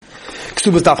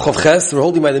Kesubos daf Chavches. We're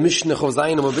holding by the Mishnah Chav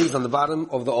Zayin and we're based on the bottom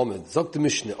of the Omid. Zok the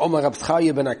Mishnah. Omar Rab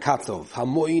Chaya ben Katzov.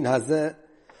 Hamoin hazeh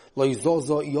lo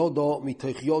yizozo yodo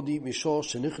mitoich yodi mishor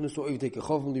shenichnesu oivdei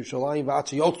kechovim l'Yerushalayim v'at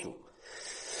sheyotzu.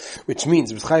 Which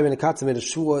means Rab Chaya ben Katzov made a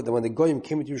shua that when the Goyim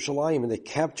came into Yerushalayim and they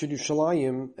captured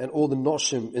Yerushalayim and all the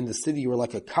noshim in the city were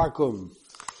like a karkum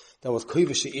that was koiva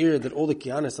shiur, that all the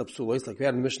kihanas absulais, like we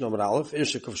had in the Mishnah Amar Aleph,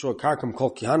 Irshe kavshua karkum kol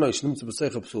kihana ishlimtzu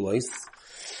b'seich absulais.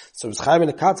 So Azreil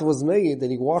and Katz was made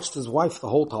that he watched his wife the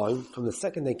whole time, from the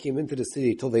second they came into the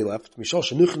city till they left. She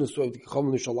shouldn't have the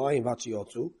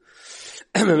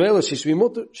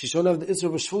Isra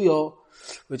of Shvuya,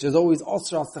 which is always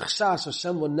Osra Sechshash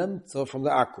Hashem Nemtza from the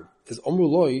Akum. Is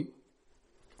Omruloi,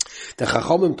 the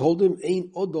Chachamim told him, Ein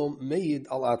Odom Meid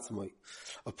al Atzmai.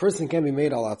 A person can be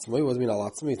made al Atzmai. What does it mean al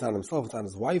Atzmai? It's not himself, it's not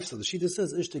his wife. So the Shita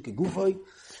says, Ishtek Gufay.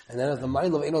 And then as the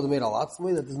mind of Ein Odom made al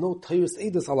Atzmai, that there's no Tyrus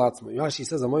Eidos al Atzmai. Rashi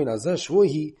says, Amoyin Azeh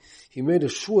Shvuah, he made a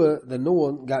Shvuah that no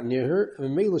one got near her,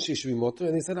 and Meila she should be Motor,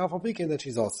 and he said, Alpha Pekin, that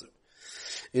she's also.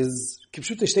 Is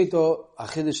Kipshute Shteto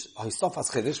Achidish, Hisof as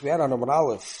Chidish, we had on Amar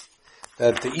Aleph,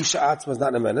 that the Isha Atzma is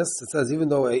not a menace. It says even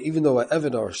though a Eved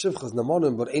or a Shivcha is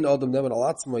Namonim, but Ein Odom Neman al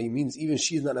Atzma, it means even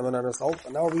she's not Neman on herself.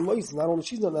 And now we might, not only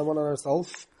she's not Neman on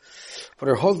herself, but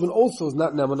her husband also is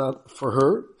not Neman for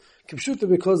her. Kipshuta,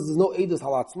 because there's no Eidos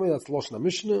al Atzma, that's Loshna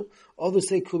Mishnah. Others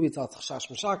say Kubi Tzat Chashash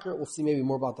Meshaker. We'll see maybe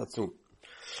more about that soon.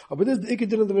 But this is the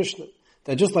Ikkedin of the Mishnah.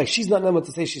 That just like she's not Neman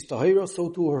to say she's Tahira, so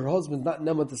too her husband's not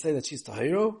Neman to say that she's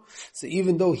Tahira. So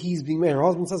even though he's being married, her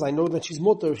husband says, I know that she's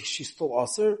Mutter, she's still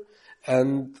Aser.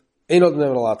 And Ein Odom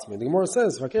Neman al Atzmai. The Gemara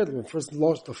says,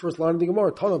 the first line of the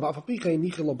Gemara, Tana b'Alpha Pichein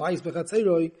nichel lo bayis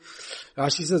bechatzeroi.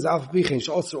 Rashi says, Alpha Pichein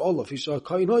she'osir olav isha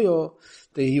kain hoyo.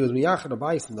 He was miyachad a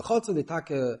bayis in the chotzer. They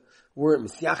weren't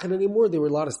misyachad anymore. They were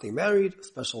allowed to stay married.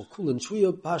 Special kul and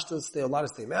shvuya pashtas. They were allowed to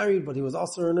stay married, but he was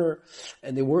also in her,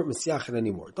 and they weren't misyachad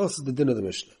anymore. This is the din of the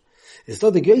Mishnah. It's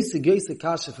not the geise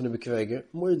kasha from the Bekreger.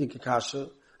 More the kasha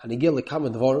and again the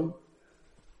common dvarim.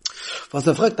 Was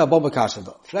fragt da Baba Kasha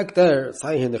da. Fragt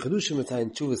sei in der Gedushim mit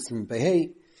sein Chuvas in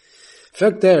Behei.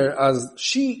 Fragt as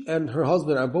she and her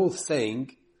husband are both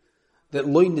saying that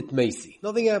loinit meisi.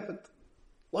 Nothing happened.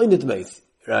 Loinit meisi,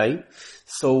 right?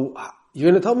 So you're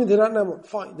going to tell me they're not Naman.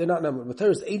 Fine, they're not Naman. But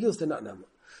there's Eidos, they're not Naman.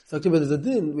 So but there's a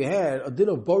din, we had a din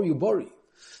of Bori.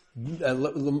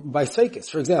 By Sveikis,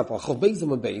 for example, Chav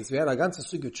Beizim and Beiz, we had a ganze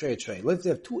Sug of Trey. Let's say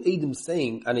have two Eidim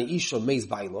saying an Isha Meis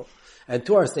Bailo, and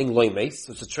two are saying Loy Meis,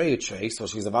 so it's a Trey, so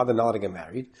she's about to not get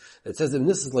married. It says that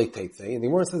this is like Teitze, and the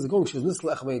Gemara says going, she was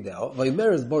Nislech Meidel,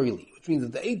 Vaymer is Borili, which means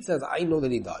that the Eid says, I know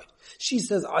that he died. She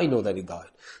says, I know that he died.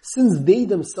 Since they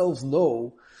themselves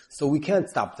know, so we can't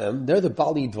stop them, they're the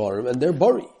Bali Dvarim, and they're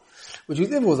Bori. Which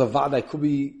means if it was a Vada, it could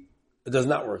be, it does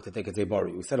not work that they could say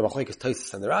Bori. We said about Chaykas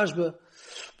Taisis and the Rashba,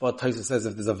 but Taisus says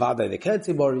if there's a Vada, they can't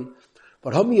say Bori.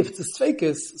 But how many if it's a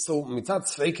Sveikis, so Mitzat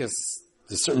Sveikis,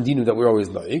 there's certain dinim that we're always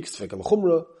like, Sveika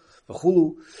L'chumra,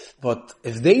 V'chulu, but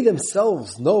if they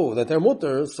themselves know that they're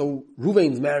mutter, so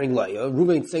Ruvain's marrying Leah,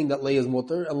 Ruvain's saying that Leah's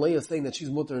mutter, and Leah's saying that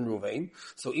she's mutter in Ruvain,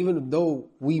 so even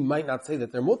though we might not say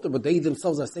that they're mutter, but they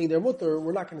themselves are saying they're mutter,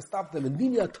 we're not going to stop them. In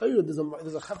Dinya Torah, there's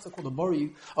a chapter called a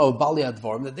Bari, of Bali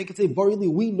Advarim, that they could say, Barili,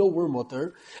 we know we're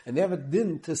mutter, and they have a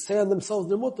din to say on themselves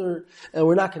they're mutter, and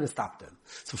we're not going to stop them.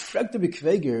 So, Frekte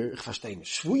Bekweger, ich verstehe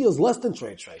nicht, Shvuya is less than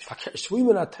trade. Shvuya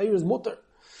min Torah is mutter.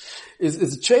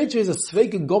 Is a trade is a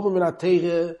sveike government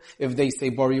attere if they say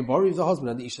bori if the husband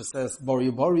and the isha says bori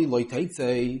loy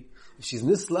teitze, if she's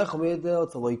nislech medel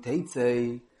it's a loy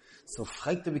teitze. So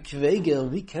fragt the Bekweger,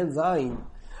 wie can sein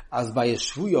as by a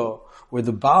shvuya where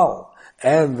the Baal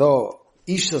and the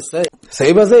isha say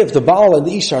if the Baal and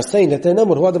the isha are saying that they're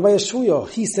nemot who are the by a shvuya,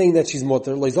 he's saying that she's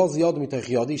mutter,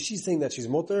 she's saying that she's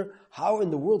mutter. How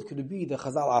in the world could it be the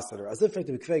Chazal aser? As if the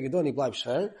Bekweger doni bleib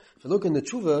shcher. If you look in the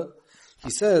tshuva, he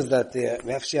says that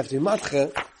we actually have to be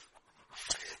matche,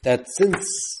 that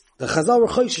since the Chazal were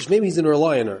choishish, maybe he's in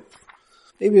rely on her.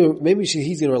 Maybe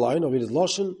he's in rely on her, read his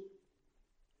Lashon.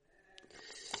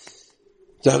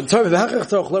 The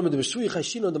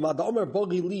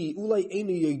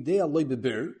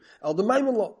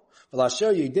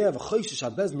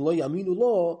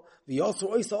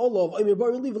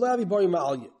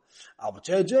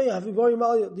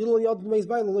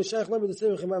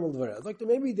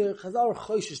maybe the Chazal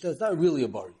Choishish, that's not really a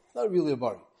bari. Not really a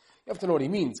bari. You have to know what he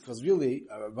means, because really,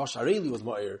 Azreil was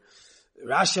Ma'ir.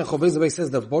 Rashi and Chovez says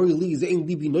that bari li is ein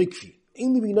libi noikfi.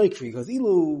 Ein libi noikfi, because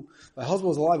Ilu, my husband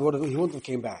was alive, he wouldn't have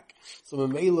came back. So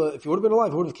Memela, if he would have been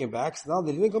alive, he would have came back. So now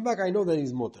that he didn't come back, I know that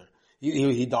he's mutter.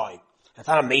 He died. That's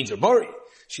not a major bari.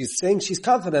 She's saying she's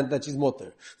confident that she's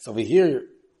mutter. So we hear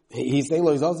He's saying,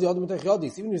 even if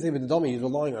you say with the dummy, he's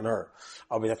relying on her.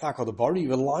 But the fact of the bari,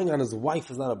 relying on his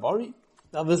wife is not a bari.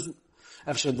 Now this,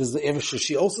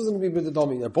 she also is going to be with the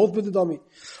dummy. They're both with the dummy.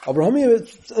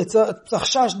 It's a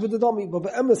chash with the dummy. But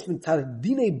be'emes min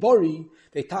tardine bari,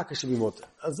 they taka should be mutter.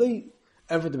 As they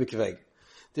ever to be keveg.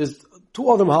 There's two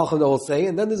other mahalachim that will say,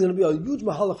 and then there's going to be a huge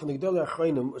mahalach from the Gedolei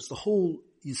Achreinim. It's the whole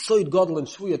Yisoid Gadol and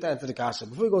Shvuya to answer the kasha.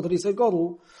 Before we go to the Yisoid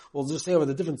Gadol, we'll just say about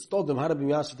the different stodim how to be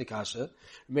miyashiv the kasha.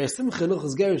 Meir Simcha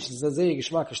Nuchas Gerish says Zeh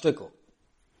Gishmak Shtickle.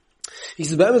 He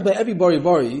says, "Be'emes by every bari,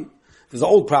 there's an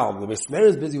old problem. The Meir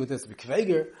is busy with this.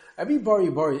 Every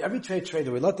bari, every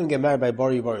trader, we let them get married by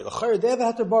bari. The they ever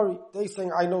had their bari. They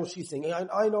saying, I know, she's saying,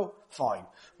 I know. Fine.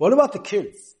 What about the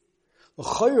kids?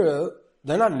 The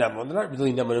they're not nemun, they're not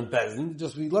really nemun and bezin,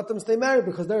 just we let them stay married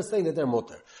because they're saying that they're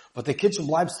mutter. But the kids should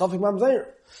blind Safik Mamzer.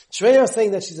 Trey are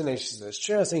saying that she's an Eshish.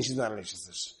 Trey are saying she's not an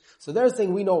Eshish. So they're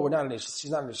saying we know we're not an Eshish,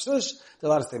 she's not an Eshish, they're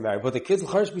allowed to stay married. But the kids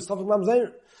will be Safik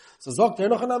Mamzer. So Zok, they're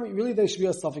not really they should be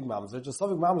a Safik Mamzer. Just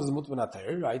Safik Mamzer is a mutter not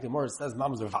there, right? The more it says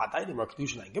Mamzer Vadai, the more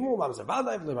Kedushin and Gimel, Mamzer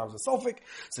Vadai, the Mamzer Safik.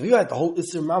 So you had the whole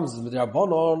Isser Mamzer, but they are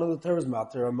Bono, the terrorist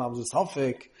matter, and Mamzer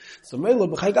Safik. So Melo,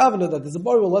 B'chai Gavana, that there's a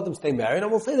boy will let them stay married, and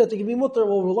we'll say that they can be mutter,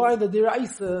 will rely on the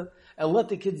Diraisa, and let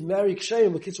the kids marry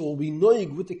Ksherim, the kids will be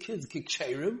noig with the kids,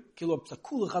 Ksherim, Kilo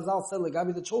Psakula Chazal said, like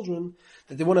Gabi the children,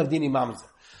 that they won't have Dini Mamzer.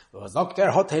 Zok,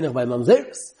 they're hot tainig by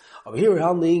Mamzeris. Over here we're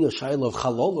handling a shayla of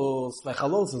chalolos. By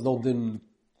chalolos is no din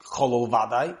cholol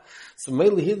vadai. So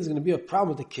mainly here there's going to be a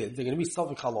problem with the kids. They're going to be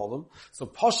safik chalolim. So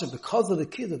pasha, because of the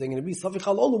kids that they're going to be safik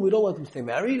chalolim, we don't let them stay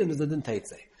married, and there's a din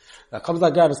teitze. Now comes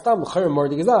that guy to stam l'chayim more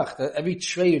gesagt that every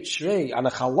trey on a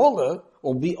chalola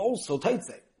will be also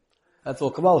teitze. That's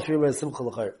all. Kamal if you're with simcha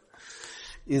l'chayim.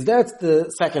 Is that the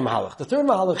second mahalach? The third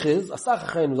mahalach is asach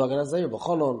achayim zagan Azreil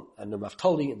b'chonon and the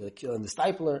Maftoli and the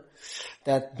Stipler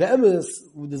that be'emes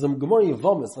there's a Gemara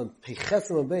Yevamis on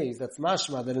Pechesim Abeis that's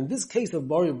mashma that in this case of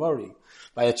bari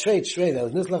by a trade that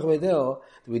was nislach veideo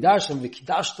the vidashim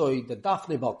v'kidashtoi the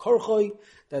dafne bal korchoi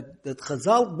that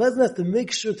Chazal Bezna has to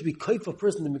make sure to be kaif a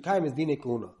person to mekayim is dinei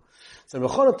kuna. So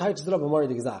Rechonon touches it up Amari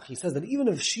Digzach. He says that even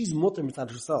if she's mutter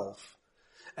mitzad herself,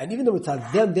 and even though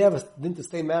mitzad them they have a din to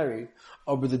stay married,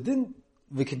 or but the din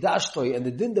v'kedashtoi and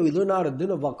the din that we learn out of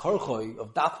din of Bal Korchoi,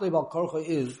 of Dafne Bal Korchoi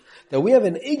is that we have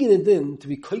an egin din to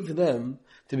be kaif for them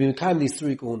to be mekayim these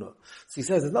three kuna. So he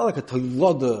says it's not like a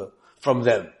toiloda from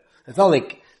them. It's not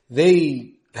like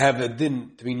they have a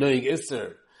din to be noig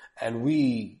iser and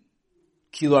we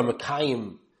kilo are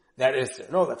mekayim that iser.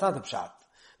 No, that's not the pshat.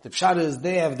 The pshat is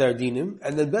they have their dinim,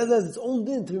 and then Bez has its own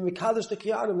din to be mekadosh the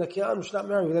kiyanim. The kiyanim should not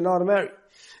marry, they're not married.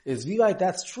 Is we like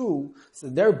that's true. So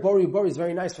their bori is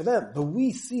very nice for them, but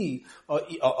we see a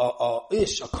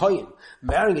kohen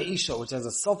marrying a isha which has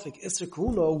a suffix iser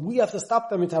kuna. We have to stop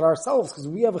them inside ourselves because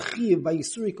we have a chiyuv by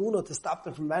yisuri kuna to stop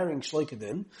them from marrying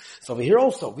shloikadin. So over here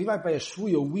also we like by a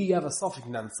shvuya we have a suffix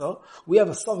nansa. We have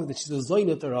a suffix that she's a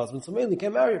zoyna to her husband, so mainly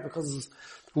can't marry her because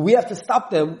we have to stop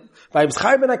them by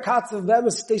b'schar ben Katz of them.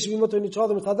 They should be mutter in each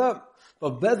other with Adam.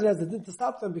 But Bedr has the din to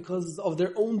stop them because of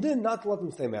their own din, not to let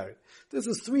them stay married. This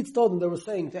is three stoden that were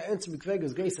saying to answer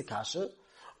Mikvega's grace Akasha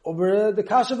over the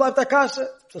Kasha of life Akasha.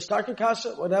 So starker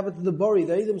Kasha, what happened to the Bori?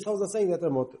 They themselves are saying that they're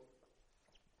mutter.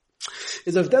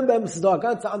 Is if them be'em Sidah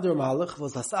ganze under Mahalach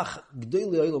was Hasach G'dei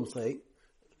Olam say,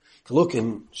 look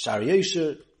in Shar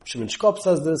Yesher, Shimon Shkop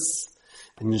says this,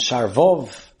 in Shar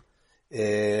Vov,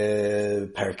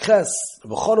 Perikhes,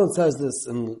 Rechonon says this,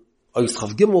 in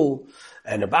Oischav Gimel,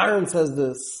 and the Baron says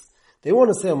this. They want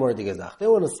to say a more digazach. They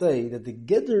want to say that the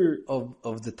gedder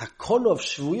of the takon of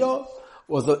shvuya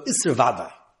was the iser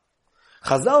vadai.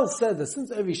 Chazal said that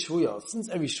since every shvuya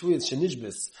is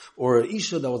shenishbis, or an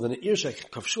isha that was an irshek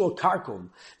kavshua karkum,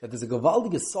 that there's a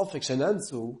gavaldige suffix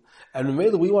shenansu, and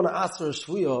we want to ask her a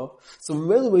shvuya, so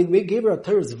we gave her a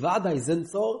terrorist vadai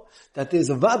zinso, that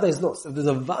there's a vadai znos. If there's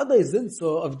a vadai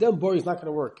zinso, of them bori is not going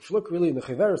to work. If you look really in the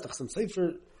Chiveres, Tachsam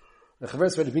Sefer, the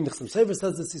Chaveres Rebbe Binchsam Sefer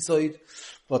says this Yisoid,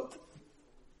 but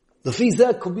the fees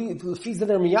that could be the fees that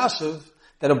are miyashiv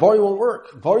that a bari won't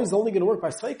work. Bari is only going to work by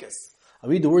sveikas. I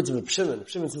read the words of Shimon.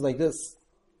 Shimon says like this: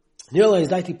 Nila is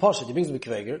daiti pashat. He brings me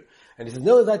kveger, and he says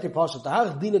Nila is daiti pashat.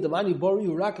 Tahach dina demani bari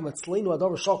urakem atzleinu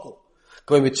adover shokol.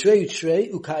 Going with trei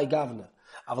ukai gavna.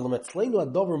 Aval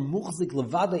atzleinu adover muchzik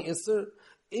levada iser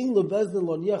in lebezdin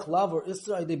lo niach lav or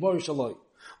iser ay de bari shaloi.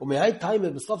 Umehai time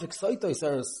it besofik saita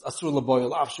iser asur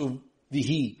leboil afshu.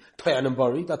 Vihi plan and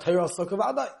bari that Torah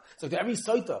sakavadai. So to every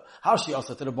saita, how she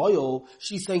also to the boil,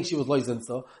 she's saying she was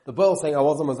loizinsa. The boil saying I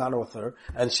wasn't mazana with her,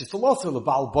 and she still also the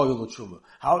baal boil truma.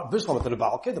 How Bishlam to the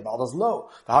baal? Okay, the baal doesn't know.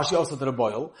 How she also to the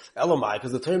boil? Elamai,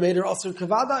 because the Torah made her also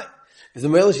kavadai. Is a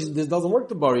male, this doesn't work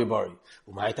to bari.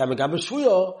 My time again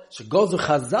Shvuya, she goes to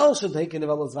Chazal should take in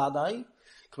Nevelos Vadai.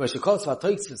 Kesubos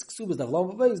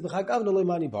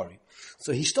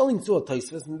so he's telling to a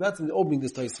Tosfos, and that's in the opening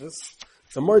this Tosfos.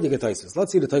 It's a Mordige Tosfos.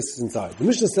 Let's see the Tosfos inside. The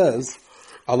Mishnah says,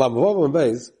 "Alam Vavam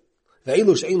Beis,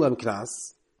 ve'elu she'ein lam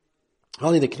knas."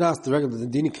 Only the knas, the regular, the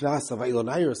dini knas of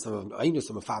Eilonayros of Einus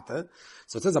of Mafata.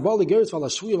 So it says, "Abal the Geras vala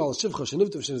Shvuya vala Shivcha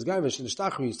shenivtu v'shenis gayim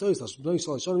v'shenishtachrim yistoyis al shbnoi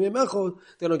shal shonim yemechod."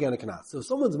 They don't get a knas. So if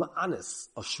someone's ma'anis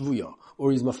of Shvuya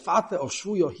or he's Mafata of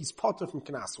Shvuya, he's potter from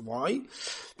knas. Why?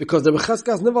 Because the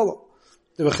becheskas nevalo.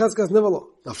 The becheskas nevalo.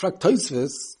 Now, frak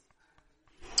Tosfos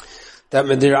that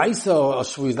mediraisa of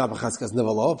Shvuya is not becheskas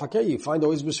nevalo. Okay, you find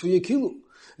always b'Shvuya kilu.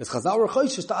 It's Chazal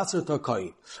Rechosh to Aser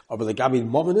Tokai. Or by the Gabi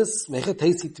Mominus, Mecha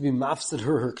Taisi to be mafsid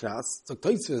her knas. So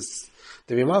Tosfos,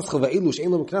 the Rimaschel Ve'elush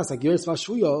Eilam knas, like Yeres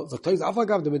Vashuya, so Tosfos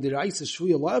Afagav, the Mediraisa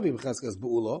Shvuya Lavi B'cheskas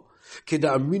Be'ula,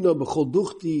 Keda Amina B'chol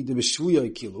Duchti, the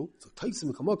B'Shvuya Ikilu. So Tosfos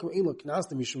Mekamokim Eilam knas,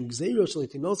 the Mishum Gzeiro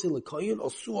Shalitinosi Lekayin,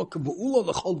 Osua Kebe'ula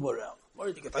L'chol Dvarel. Where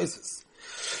did you get Tosfos?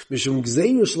 Mishum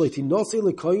Gzeiro Shalitinosi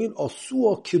Lekayin,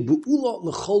 Osua Kebe'ula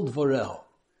L'chol Dvarel.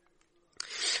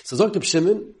 So Dr.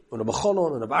 Shimon, and a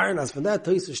Bachonon, and a Baron, as from that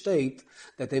Tosfos state,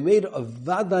 that they made her a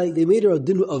Vadai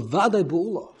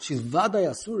Be'ula. She's Vadai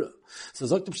Asura. So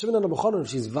Dr. Shimon and a Bachonon,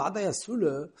 she's Vadai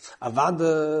Asura, a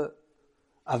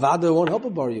Vada won't help a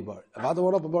Bari. Now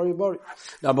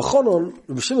Bachonon,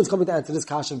 Rabbi Shimon's coming to answer this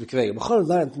kasha of B'Kveg. Bachonon's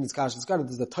not answering this kasha. It's kind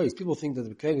of the Tosfos. People think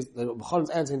that Bachonon's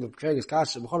answering the B'Kveg's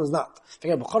kasha. Bachonon's not.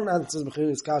 Forget, Bachonon answers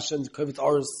B'Kveg's kasha and Kovitz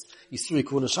Ors Yisuri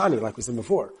Kuna Shani, like we said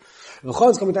before.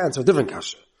 Bachonon's coming to answer a different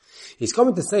kasha. He's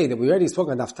coming to say that we already spoke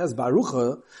on Daftes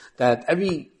Barucha that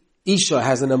every Isha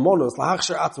has an amonos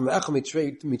lahachshar atzma echa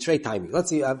mitrei taimi. Let's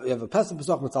see, you have a pesach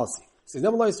pesach mitzalsi. Says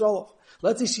Nemal Yisrael.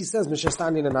 Let's see, she says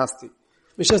Mishastani Nanasti.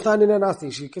 Mishastani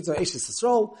Nanasti. She gets her Eishes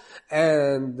Yisrael,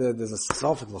 and there's a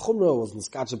Sofik Lachumra, was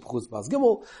Niskach B'chutz Bas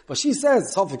Gimel, but she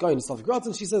says Sofik Ayin, Sofik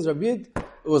Ratzin. She says Rabbi Yid,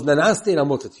 it was Nanasti and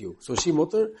Amutter to you. So she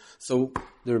mutter. So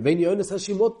the Rebbeinu Yonah says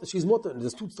she's mutter. And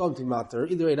there's two something matter.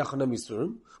 Either Eidachanam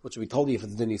Yisurim, which we told you if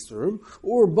it's Din Yisurim,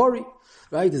 or Bari.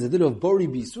 Right? There's a din of Bari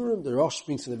Bisurim. The Rosh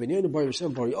brings from the Rebbeinu Yonah, Bari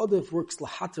V'Shem, Bari Odef, works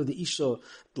Lahater the Isha,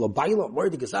 Blabayla, Bari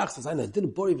the Gezach, says, I din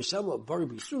of Bari V'Shem, Bari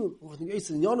Bisurim, over the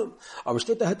Yisrael in Yonim, aber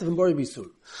steht da hätte von Bari Bisurim.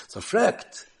 So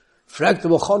fragt the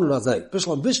Bachon Razai.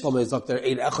 Bishlam is like there,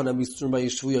 Eid Echanam Yisurim by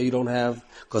Yeshua you don't have,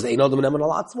 because Eid Odom Neman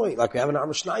Alatzmoy, like we have an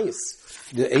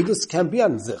Armashnayis. The Eidus can be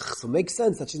on Zich, so it makes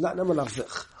sense that she's not Neman of Zich.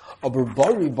 Aber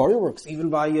Bari works even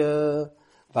by a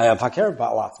Fakir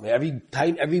Ba'alatzmai. Every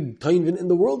Tainvin in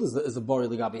the world is a Bari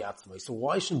Ligabi Atzmai. So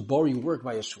why should Bari work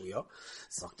by a Shvuya?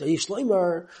 Sagt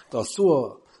Yishleimer, the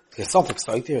Asua, the Kesubos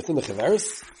state here, it's in the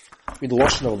Cheveres. Read the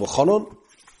Lashon of Bachonon.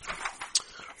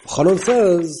 Bachonon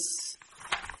says,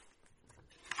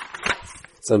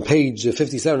 it's on page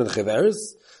 57 of the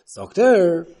Cheveres. Sagt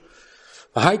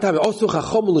V'hayta ve'osu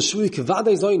chachom l'shvuya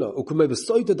kevadei zoyna u'kumei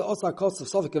b'soyta da'osa ha'kos of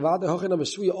sofik kevadei hochena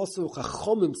b'shvuya osu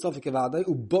chachomim sofik kevadei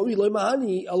u'bori loy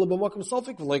mahani ela b'makom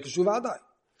sofik v'loy kashu vadei.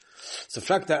 So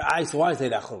fact that so why is the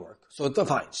Eidachon work? So it's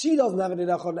fine. She doesn't have an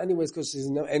Eidachon anyways because she's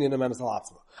any in the Manas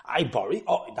Alatzma. I bori.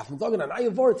 Oh, that's what I'm talking about. I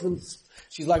avoid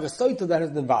she's like a soita that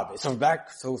has been vadei. So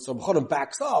B'chonim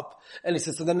backs up and he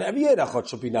says so then every Eidachon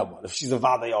should be number one if she's a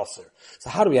vadei also. So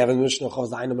how do we have in Mishnah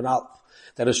Choz Einam and Aleph?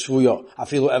 That is Shvuya.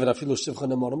 Afilu shivcha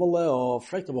nemonim aleo.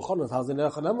 Frekt the B'chonim how's the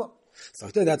Eidachon? So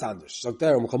that's anders. So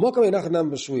there Mukhamokam Eidachon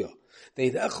b'Shvuya.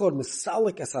 The Eidachon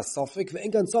misalik as a sofik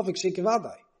ve'engan sofik sheik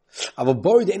vadei. Aber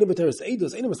Bori the Einibater is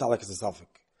Eidos, Einim Salak is a Suffolk.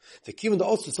 The Kivin the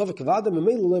Ostu Suffolk Kavada,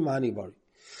 Memelu Le Mahani Bori.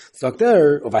 So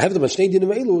there, if I have the Mashnei Din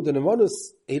Melu, then the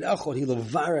Monus Eid Achor, he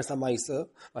levaras Amaisa,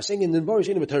 Masheng in the Bori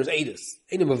Einibater is Eidos,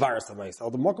 Einim Levaras Amaisa.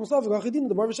 Al the Makam Suffolk, Achidin,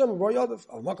 the Bori Shem, Bori Yodef,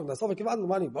 Al Makam the Suffolk Kavada,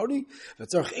 Mahani Bori,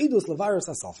 Vetzerch Eidos Levaras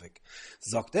Suffolk.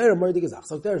 So there, Mori Gezach.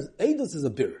 So there, Eidos is a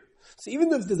beer. So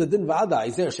even if there's a Din Vada,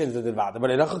 is there a Shem is a Din Vada?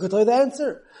 But Eidachor could tell you the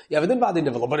answer. You have a Din Vada in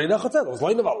Nevala, but Eidachor said, it was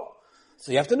Loy Nevala.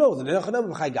 So you have to know that Eidachon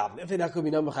Neman B'chai Gavna. If Eidachon be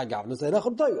Neman B'chai Gavna, so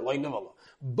Eidachon tell you, Loy Nevala.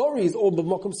 Bori is all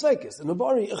b'mokum sveikis. And the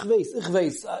Bori, ich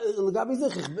weiß, L'gabi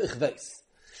zich, ich weiß.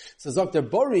 So Dr.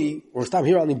 Bori, or time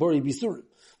here only Bori Bisurim.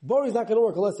 Bori is not going to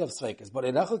work unless you have sveikis, but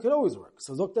Eidachon can always work.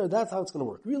 So Dr. that's how it's going to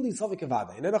work. Really, Sofik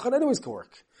Avada. And Eidachon anyways can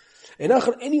work.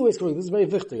 Eidachon anyways can work. This is very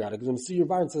wichtig, because when you see your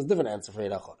Baron says a different answer for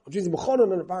Eidachon. Which means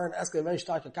B'chonon and the Baron ask a very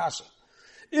stark kasha.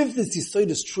 If this Yisoid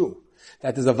is true,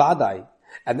 that there's a Vadai,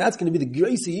 and that's going to be the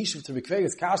grace of Yishuv to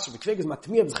B'Kvegas Kasha. B'Kvegas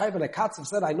Matmiyah B'Chayv and Katz have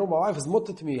said, I know my wife is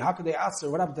mutter to me. How could they ask her?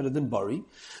 What happened to the Din Bari?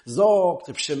 Zog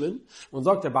to Shimon, and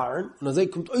Zog to Baron, and Azreil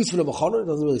kommt ois von der B'chonon. It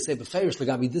doesn't really say B'Ferish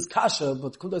L'gabi this Kasha,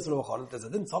 but kommt ois von der B'chonon. There's a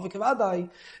Din Tzavik Vadai,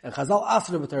 and Chazal asked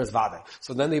him if there is Vadai.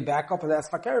 So then they back up and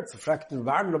ask Fakeret. So Frekt the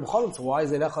Baron and the B'chonon. So why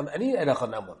is Eidachon any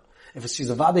Eidachon Neman? If she's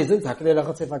a vade zin, how can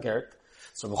Eirachot say fakert?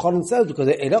 So B'chorin says, because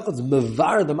Eirachot is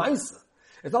mevar the maisa.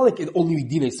 It's not like it only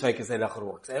Dina Sveik as Eirachot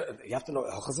works. You have to know,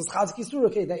 Chazos Chaz Kisur,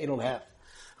 okay, that you don't have.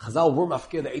 Chazal were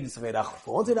mafkir the Eidus of Eirachot.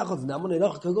 But once Eirachot is naman,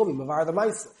 Eirachot can go be mevar the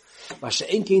maisa.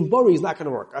 Masha'en Kein Bori is not going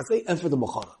to work. I say, and for the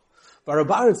Mechana. But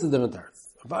Rabbi Aaron says different terms.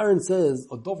 Rabbi Aaron says,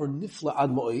 a dover nifla ad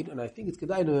mo'id, and I think it's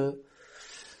kedai to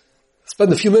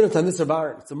spend a few minutes on this Rabbi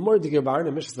Aaron. It's a more to Rabbi Aaron,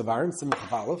 a Mishas Rabbi Aaron, Simcha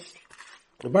Chavalev.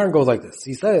 Rabbi Aaron goes like this.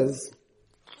 He says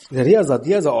that he has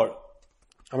a aura.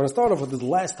 I'm going to start off with this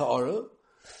last ta'ara,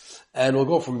 and we'll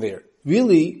go from there.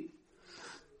 Really,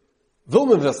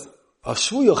 Vilma Vesa, a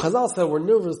shvuya, Chazal said we're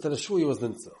nervous that a shvuya was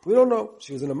nimtza. We don't know.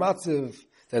 She was in a matziv,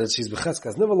 that she's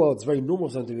b'cheskas nivelo, it's very normal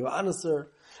for them to be honest her.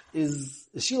 Is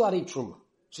she allowed to eat truma?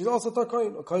 She's also a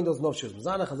kohen. A kohen doesn't know if she was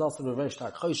mezana. Chazal said very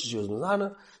stark chosh she was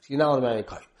mezana. She's not allowed to marry a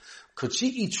kohen. Could she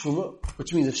eat truma?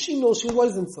 Which means if she knows she was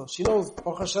licensed, she knows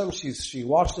Baruch Hashem, she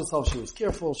watched herself, she was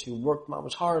careful, she worked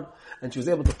mamish hard, and she was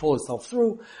able to pull herself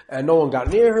through, and no one got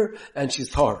near her, and she's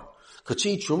tar. Could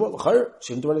she eat truma?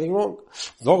 She didn't do anything wrong.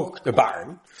 Zog the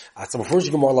barn. At some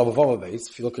first Gemara Lavavava base.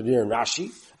 If you look at here in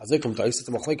Rashi, Azreil come to it's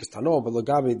a machlekes tano, but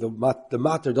Lagabi the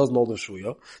matter doesn't hold the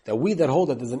shvuya. That we that hold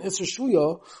that there's an isser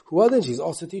shvuya, who then she's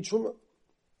also to eat truma.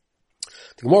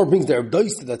 The Gemara brings the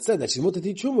Abdaisa that said that she's mutter to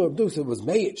eat truma. Abdaisa was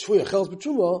made shvuya chels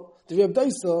b'truma to be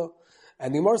Abdaisa,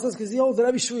 and the Gemara says because he holds that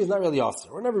every shvuya is not really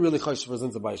aser. We're never really chayish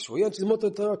presents by shvuya, and she's mutter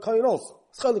to a kain also.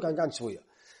 It's chelik on gan shvuya.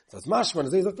 So it's mashman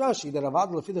as Zayzak Rashi that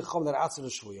Avad lefidich chom that aser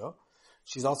shvuya.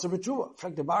 She's also b'truma.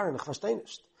 Frag the bar and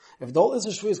chvashteinisht. If the whole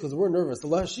isser shvuya is because we're nervous, the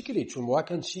last she could eat truma. Why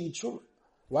can't she eat truma?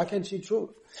 Why can't she eat truma?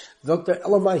 Dr.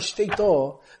 Elamai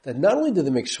shteito that not only did they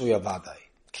make shvuya vadai.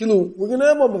 Kilu, we're going to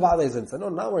have one b'vadei zinsa. No,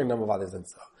 not we're going to have b'vadei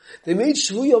zinsa. They made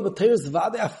shvuya b'teres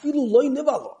vadei afilu loy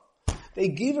nivalo. They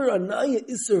gave her a naya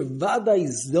iser vadei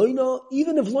zoina,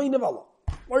 even if loy nivalo.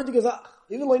 Why did you gezach?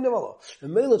 Even loy nivalo.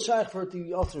 And mele shaykh for her to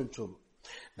be also in truma.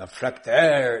 Now, frak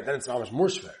there, then it's much more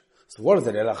schwer. So what does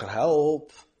the Eirachot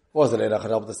help? What does the Eirachot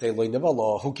help to say loy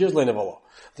nivalo? Who cares loy nivalo?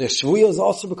 The shvuya is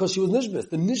also because she was nishbis.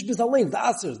 The nishbis alain, the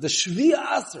asers, the shviya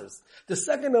asers. The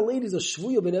second a lady is a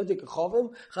shvuya benevdik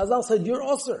chavim, Chazal said you're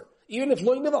aser, even if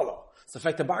loy nivalo. So in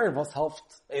fact the baron was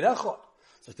helped Eirachot.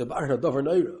 It's like the baron of dover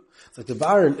neira. It's like the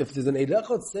baron, if there's an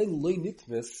Eirachot saying loy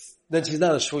nitmis, then she's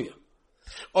not a shvuya.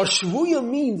 A shvuya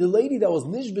means the lady that was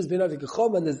nishbis benevdik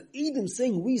chavim, and there's Edom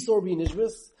saying we saw her be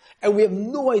nishbis, and we have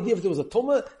no idea if there was a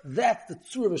tumah. That's the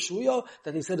tzur of a shvuya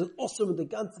that they said is awesome in the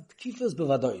ganze kifas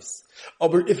bevadais.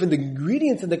 But if in the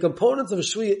ingredients and the components of a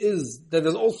shvuya is that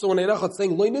there's also an Eirachot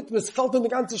saying loy nitmis felt in the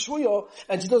ganze shvuya,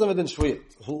 and she doesn't have a din shvuya.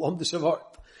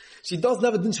 She doesn't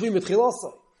have a din shvuya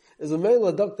mitchilasa. As a male,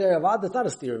 a doctor avad, that's not a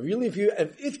steer. Really, if you're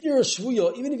a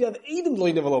shvuya, even if you have Edom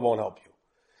loy nivalo won't help you,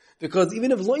 because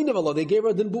even if loy nivalo they gave her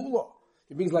a din bu'ula.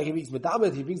 He brings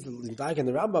medamet. He brings the Daik and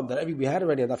the Rambam that we had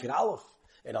already on Dafir Aleph.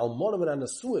 And almonim and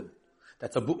asuin,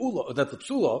 that's a bu'ula, that's a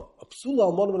psula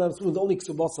almonim and asuin is only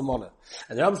Kesubos amona.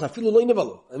 And the Rambam says, afilu loy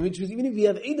nevalo. And which means even if you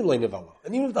have Edom loy nevalo,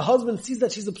 and even if the husband sees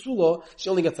that she's a psula, she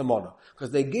only gets a mona.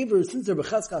 Because they gave her, since they're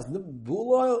becheskas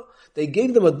bu'ula, they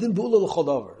gave them a din bu'ula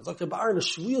l'chodavar. It's like the bar in a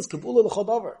shviyas kebu'ula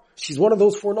l'chodavar. She's one of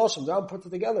those four noshim. The Rambam puts it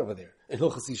together over there. In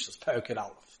Hilchos Ishus, Perikid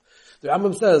Aleph. The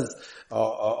Rambam says, a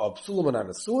psulam and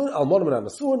a suin, almonim and a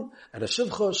suin, and a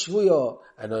shivcha, shvuya,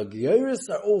 and a geiris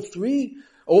are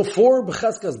all four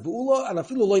becheskas bu'ula, and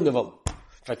afilu loy nevalo. In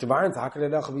fact, the Baron, how can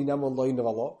Eirachot be naman loy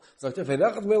nevalo? So if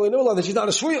Eirachot be loy nevalo, then she's not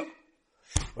a shvuya.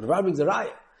 But the Rambam brings a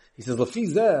raya. He says,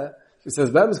 Lafi zeh, he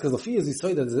says, Bemis, because Lafi is he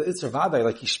say that it's Vadai,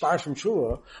 like he spars from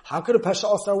Truma, how could a Pesha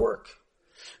also work?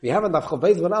 We have in Daf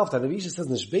Chavbeis Ben Alf that the Visha says,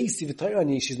 Nishbeisi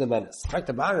v'toyrani, she's the menace. In fact,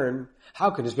 the Baron, how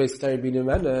could Nishbeisi v'toyrani be the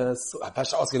menace? A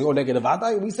Pesha also can go negative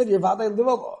Vadai? We said you're Vadai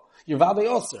nevalo. You're Vadai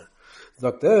also.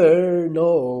 Doctor,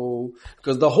 no.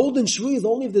 Because the holding shvuya is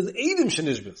only if there's Edom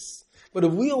shenishbis. But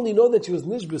if we only know that she was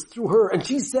nishbis through her, and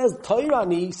she says,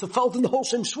 Tayrani, so felt in the whole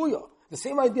shem shvuya. The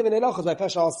same idea in Eirachot by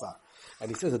Pesha Asa. And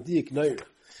he says, a diak neir.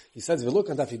 He says, if you look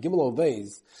at Daf Gimel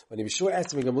Obeis, when Yeshua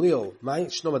asked him Gamaliel, my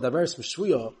shnoma daveres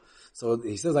meshvuya, so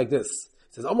he says like this.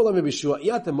 He says, Amalam Yeshua,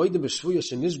 iyate moedim b'shvuya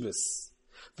shenishbis.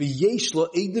 V'yesh lo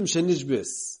Edom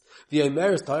shenishbis. The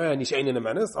Emeris Torah and Yishain in a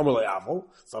menace. Amar le'avol.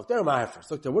 So there, Mahefer.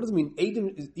 So what does it mean?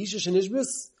 Edom Isha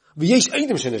shenishbis. V'yesh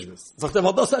Edom shenishbis. So there,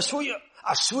 what does Ashvuya?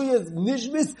 Ashvuya is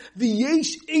nishbis.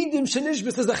 V'yesh Edom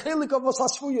shenishbis is the chelik of what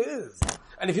Ashvuya is.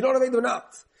 And if you don't have Edom,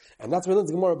 not. And that's when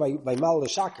it's Gemara by Mal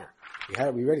Shaker.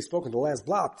 We already spoke in the last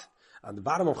blatt. On the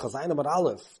bottom of Chazayim Amar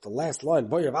Aleph, the last line,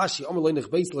 Boyer Vashi, Amar Leinich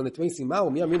Beisel, and the Tmeisi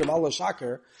Ma'um, Yamin Mal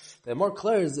Shaker. The more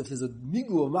clear is if there's a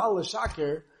migu of Mal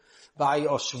Shaker by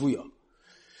Ashvuya.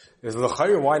 There's a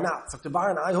chayyur, why not? So the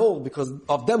Baron I hold because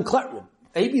of them klerim.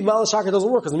 Maybe Malashaka doesn't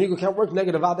work because the Migu can't work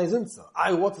negative Vadai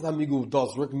Zinsa. What if the Migu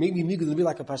does work? Maybe Migu is going to be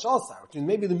like a Pashasar, which means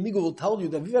maybe the Migu will tell you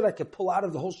that Vivera can pull out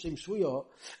of the whole Shem Shvuya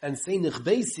and say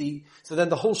Nichbesi, so then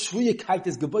the whole Shvuya kite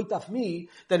is Geboit af me,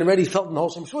 then already felt in the whole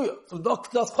Shem Shvuya. So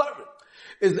that's clever.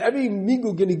 Is every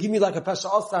Migu going to give me like a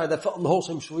Pashasar that felt in the whole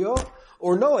Shem Shvuya?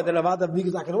 Or no, and then Avada Migu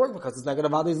is not going to work because it's not going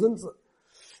to Vadai Zinsa.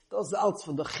 That's out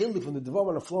from the Chili, from the Devam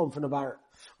and the Flow, from the Bar.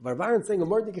 But Baron saying a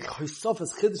murder Chosof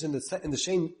is Chiddush in the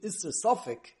same Isser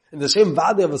Suffolk, in the same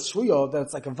Vada of a Shvuya, that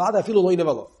it's like a Vada Afilu Lo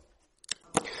Yinevelo.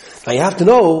 Now you have to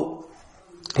know,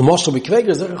 the Moshe B'Kveger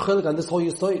is Cholik on this whole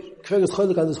Yisoid. Kveger is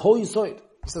Cholik on this whole Yisoid.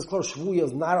 He says, Klar Shvuya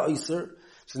is not a Isser,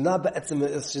 she's not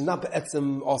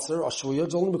Be'etzim Osir, or Shvuya,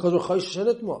 it's only because we're Chosh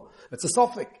Shenitma. It's a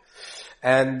Suffolk.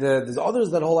 And there's others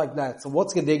that hold like that. So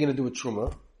what's they going to do with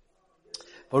Truma?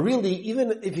 But really,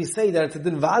 even if you say that it's a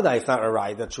din vada, it's not a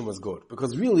right that Truma is good.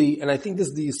 Because really, and I think this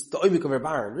is the oivik of her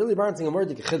Baron, really Baron saying a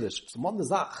murder chiddush. So mom the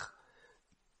zach.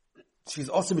 She's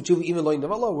also b'tshuva even lo in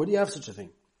develop. Where do you have such a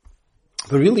thing?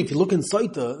 But really, if you look in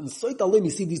Soita alone,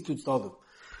 you see these two tzaddim.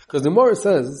 Because the Gemara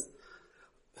says,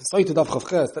 in Soita daf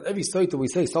chavches, that every Soita we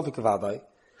say Sofik Avadai,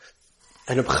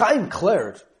 and Reb Chaim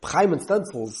declared, Chaim and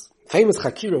Stencils, famous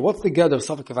Chakira, what's the get of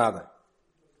Sofik Avadai?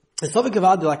 Is Sofik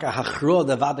Avadai like a hachro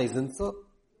de Avadai zinsa?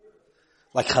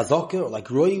 Like Chazaka, or like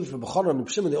Roiv, B'chana, and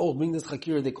Pshim, they all bring this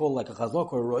Chakira, they call like a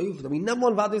Chazaka or Roiv. I mean, never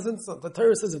one Vadei Zinsa. The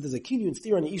Torah says if there's a kinyu and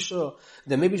steer on the Isha,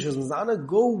 then maybe she's Mizana,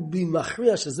 go be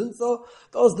Machriya Shezinsa.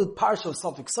 That was the parsha of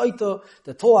Sofik Saita,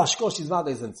 the Tol Ashkosh is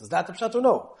Vadei Zinsa. Is that the Pshat or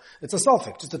no? It's a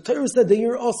Sofik. Just the Torah said that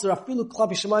you're also, Afilu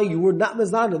Klapi Shemai, you were not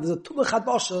Mizana. There's a Tumah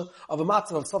Chadasha of a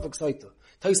Matzav of Sofik Saita.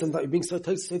 Tyson that being so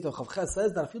Tyson of Chavches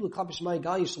says that Afilu Klapi Shemai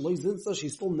Gai Shaloi Zinsa,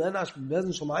 she's still Nenash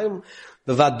Bezin Shemayim.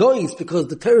 The Vadois, because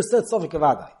the Torah said Sofik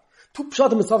Avadai. Two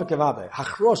pshatim is Sofik Avadai.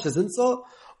 Hachrosh is insa,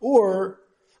 or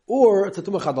it's a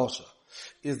Tumah Chadasha.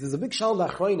 There's a big shal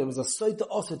d'achroinim, is a soita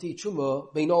osati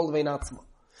chuma bein all vein atzma.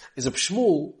 Is a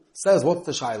Shmuel says what's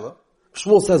the shaila?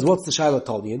 Shmuel says what's the shaila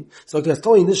Tolien? So okay, it's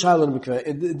Tolien this shaila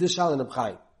in this shaila in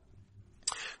Abchaim.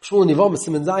 Shmuel in Yivom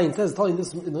Simen Zayin says Tolien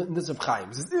in this Abchaim.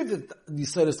 He says if the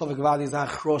soita Sofik Avadai is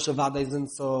hachrosh Avadai is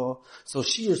insa, so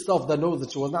she herself that knows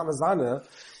that she was not mazana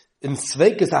in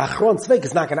Sveik is achron Sveik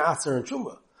is not going to ask her in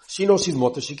chuma. She knows she's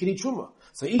mutter, she can eat truma.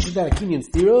 So each of that a kinyan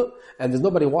stira, and there's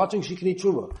nobody watching, she can eat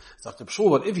truma. So after Pshul,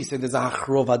 but if he said there's a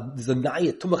hachrova, there's a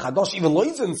nayat, tumah chadosh, even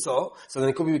loizen so then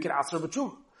it could be we can ask her about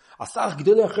truma. Asach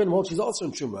g'dolei achrein, well, she's also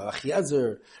in truma.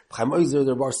 Achiezer, Chaim Oizer,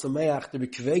 the Bar Sameach, the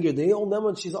Bikveger, they all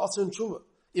know she's also in truma.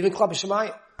 Even Klapi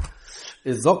Shemaya.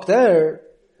 Is Zok there,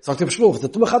 Zok the Pshul, if the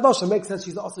tumah chadosh, it makes sense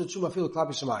she's also in truma, feel Klapi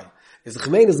Shemaya. Is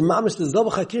Chmein is mamish the zelva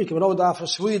chakir kemen over daf a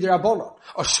shvuy de rabbanon.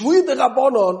 A shvuy de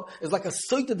rabbanon is like a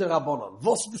soite de rabbanon.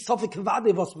 Vos the sofik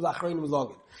vade vos the achreinim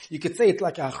zogin. You could say it's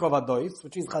like a achrova dois,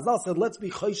 which means Chazal said let's be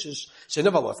choishish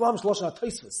shenevalos. Lam shlosha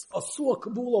toisvis asua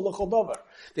kabula l'chol davar.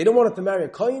 They don't want it to marry a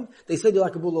kohen. They said you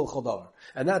like kabula l'chol davar,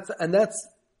 and that's.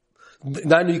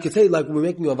 Now you could say like we're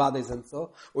making you a vade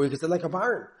zenso, or you could say like a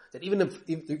baron. That even if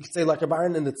you could say like a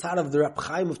baron in the tzad of the Reb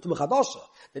Chaim of Tumah Chadasha,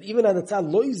 that even on the tzad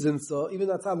loy zinsa, even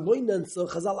on the tzad loy nensa,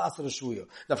 Chazal aser shvuya.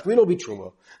 Now if we know be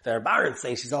truma, there are barons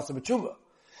saying she's also b'truma,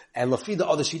 and lafi the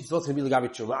other sheet is also going to be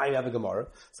like truma. I have a Gemara,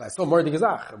 so I saw more the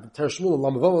Gezach, Ter Shmuel and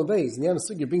Lamavol Beis, and the other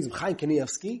sugya brings Chaim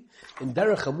Kanievsky in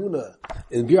Derech Hamuna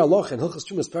in Bir Aloch and Hilchas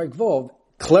Trumas Perek Vov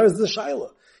declares the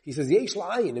shaila. He says, Yesh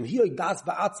la'ayin, im hiyo das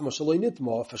ba'atzma shaloi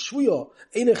nitma, for shvuya,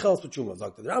 eine chels b'tshuma.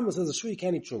 Zog the Rambam says, a shvuya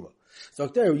can't eat truma.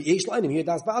 Zog there, Yesh la'ayin, im hiyo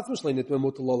das ba'atzma shaloi nitma,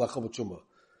 mutu lo lachal b'tshuma.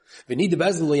 V'ni de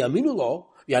bezin lo yaminu lo,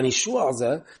 yani shua al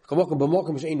zeh, kamokim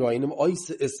b'mokim she'ein ro'in, im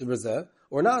oise isse b'zeh,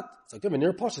 or not. Zog there,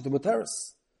 v'nir pasha to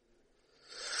muteris.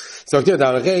 Zog there,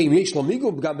 da'arei, im yesh lo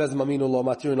migu, b'gam bezin maminu lo,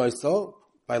 matir no'iso,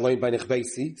 by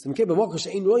nechbeisi, so mkei b'mokim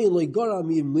she'ein ro'in, lo yigora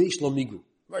mi im yesh lo migu.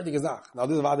 Now this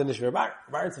is Vada Nishver Bar.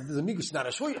 Bar says this is a Migu, not a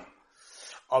Shvuya.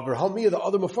 Aber Hamiyah, the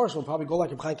other Mefarshim will probably go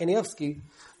like Chaim Kanievsky,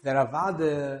 that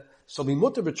Avada shall be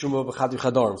mutter b'truma b'chadu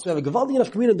chadarm. So we have a Gevaldi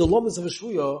enough community, the Lomas of a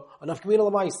Shvuya, enough community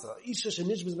l'maisa. Isha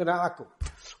shenishbis ben ha'akum.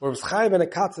 Or Chaim and a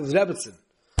Katz of Rebbetzin.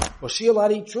 Was she allowed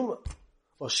to eat truma?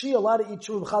 Was she allowed to eat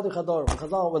truma b'chadu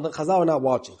chadarm? When the Chazal are not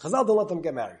watching. Chazal don't let them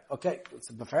get married. Okay, it's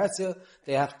a Beferetzia.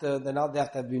 They're not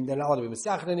allowed to be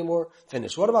Mesiachet anymore.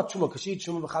 Finish. What about truma? Because she eat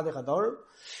truma b'chadu chadarm?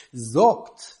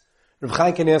 Zogt Reb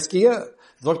Chaim Kanievsky,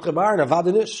 Zogt Rebar, and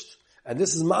Avada nicht. And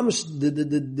this is mamish the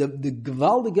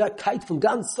gewaltige kite from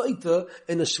ganz Seite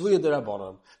in a Shvuya der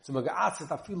Rabbanon. So man geatzet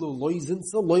afilu loy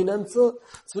zinsa, loy nenza,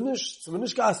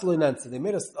 zuminish geatzet loy nenza. They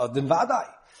made us, din vadai.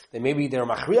 They're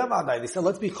machriya vadai. They said,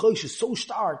 let's be choish, she's so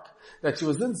stark that she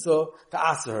was zinsa to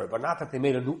ask her, but not that they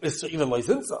made a new isra, even loy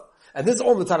zinsa. And this is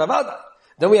all the tzad vadai.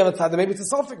 Then we have a tzad, maybe it's a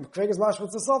suffix. Craig is mashma,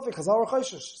 it's a suffix. Chazal or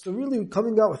chayshish. So really, we're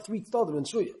coming out with 3 tzadim in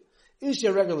shuya. Is she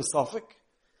a regular suffix?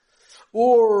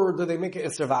 Or do they make it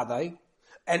Isser Vadai?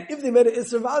 And if they made it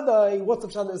Isser Vadai, what's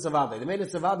the pshat of Isser Vadai? They made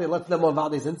it Isser Vadai, let them on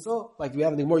Vadai Zinso, like we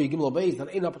have in the Gemara Yigimel Beis, that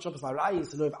ain't up a chopas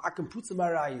Arayis, and if Akim Putzim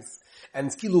Arayis, and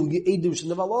Skilu Eidim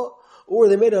Shenevalo, or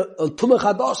they made a Tumah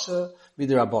Chadasha with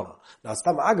the Rabbanon. Now,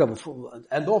 Stam Aga, before,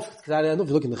 and off, if you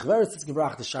look in the Chaveres, it's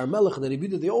Gebrach, the Shar Melech, and the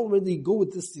Rebbe, they already go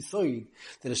with this Tisoid,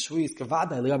 that the Shvi is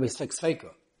Kavada, and the Rabbi is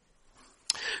Feika.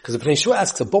 Because the Pnei Shua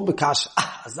asks a bomba kasha,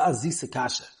 Azaz Zisa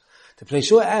kasha. The Pnei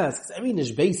Shua asks, every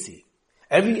nishbesi,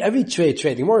 every trade.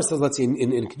 The Gemara says, let's say,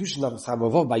 in Kedushin of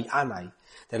Samavov by Anai,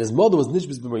 that his mother was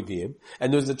nishbis b'moidim,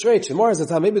 and there's a trade. The Gemara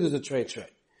says, maybe there's a trade.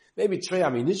 Maybe trade,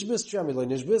 nishbis, trade, loy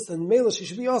nishbis, and Mela, she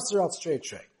should be also out trade.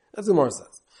 That's what the Gemara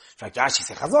says. In fact, Rashi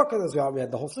says chazaka, that's why we had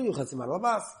the whole thing, Chatzim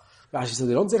Alabas. Rashi says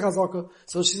they don't say chazaka,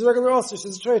 so she's a regular also,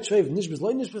 she's a trade, nishbis,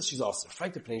 loy nishbis, she's also. In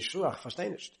fact, the Pnei Shua,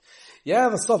 versteh nicht. You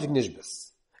have a suffix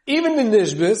nishbis. Even the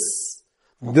nishbis,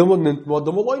 Dumma nimmt mo,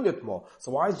 dumma loy nimmt mo.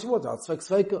 So why is she what? That's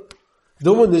Zweck.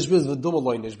 Dumma nishbis, dumma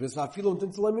loy nishbis. Na viel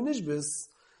nimmt zu loy nishbis.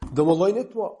 Dumma loy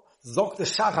nimmt mo. Zok the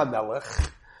Shach Melech.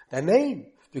 That name.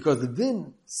 Because the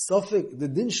din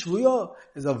shvuya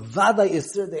is a vadai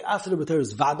iser. They asked the beter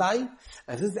is vadai.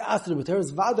 And since they asked the beter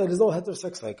is vadai, there's no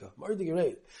heterosexual veika.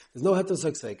 There's no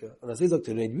heterosexual veika. And I say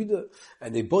Dr. Reid Vida,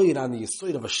 and they boil it on the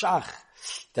yesod of a shach,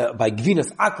 that by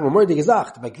Gvinas Akum, Mordig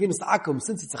gesagt, by Gvinas Akum,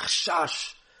 since it's a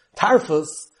chash, Tarfus,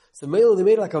 so they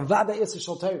made like a Vada Isser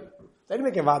Shalteir. They didn't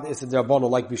make a Vada Isser Derabano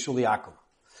like Bishuli Akum.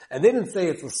 And they didn't say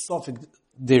it's a Sophic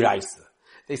Deraisa.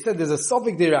 They said there's a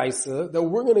Sophic Deraisa that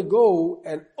we're going to go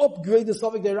and upgrade the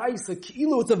Sophic Deraisa,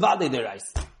 Kilo it's a Vada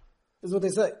Deraisa. This is what they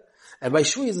say. And by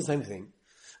Shui is the same thing.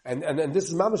 And this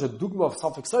is mamash a dugma of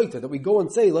Sophic Saita, that we go and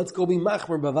say, let's go be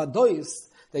Machmer Bavadois,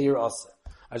 that you're Asa.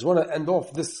 I just want to end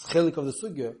off this chelik of the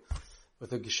sugya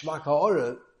with a Gishmak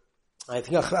HaOra.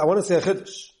 I want to say a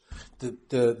chiddush.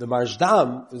 The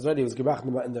Marshdam, it was gebracht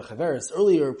in the Chaveres,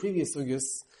 earlier, previous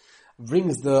sugyas,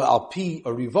 brings the Alpi,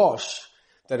 or Rivosh,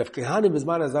 that if Kehanim is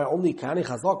man as are only Kehani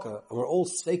Chazaka, and we're all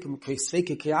Sveike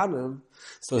Kehanim,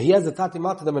 so he has the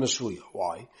Tatimata them in a Shuya.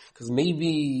 Why? Because maybe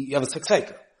you have a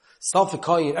Sveike. Safik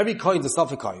Koyin, every Koyin is a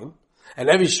Safik Koyin, and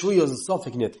every Shuya is a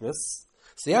Safik Nitmis,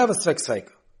 so you have a Sveike.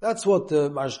 That's what the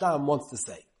Marshdam wants to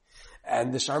say.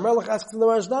 And the Shar Melech asks in the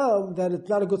Marshdam that it's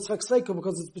not a good Sveike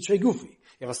because it's betray Goofy.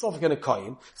 You have a Safik and a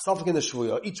Koyin, Safik and a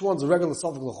Shvuya, each one's a regular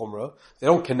Safik l'chumra, they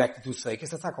don't connect the two Sveikes,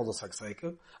 that's not called a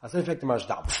Sveike. That's in fact the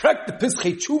Marshdam. Frek the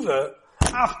Pischei Tshuva,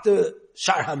 after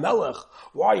Shar HaMelech,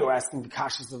 why are you asking the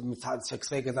Kashas of Mitzad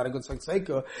Sveike is not a good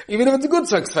Sveike? Even if it's a good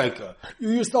Sveike,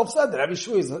 you yourself said that every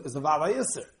Shvuya is a Vava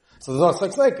Yisr. So there's no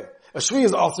Sveike. A Shvuya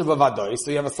is also Bavadoi, so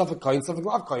you have a Safik Koyin, Safik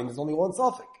Lav Koyin, there's only one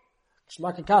Safik.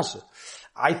 Shmak Kasha.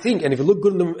 I think, and if you look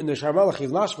good in the Shar Melech,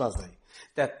 he's mashmazay,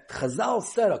 that Chazal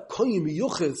said a koyim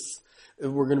yuchis,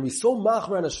 we're going to be so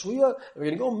machmer and a shvuya, we're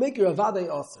going to go make her a vadai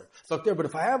aser. So there, but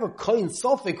if I have a koyin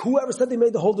sofik, whoever said they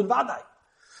made the hold in vadai?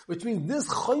 Which means this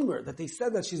chaymer, that they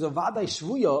said that she's a vadai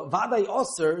shvuya, vadai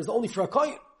aser, is only for a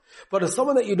koyin. But as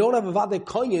someone that you don't have a vadai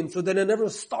koyin, so then it never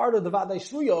started the vadai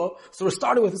shvuya, so we're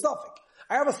starting with a sofik.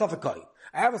 I have a sofik koyin.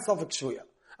 I have a sofik shvuya.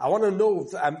 I want to know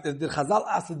if the Chazal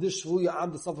asked this shvuya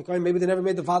on the Safek Koyin, maybe they never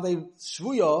made the Vadai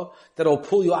shvuya that'll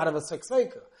pull you out of a Sek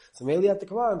Sveika. So maybe you have to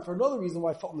come on for another reason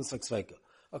why I fought in the Sek Sveika.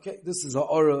 Okay, this is a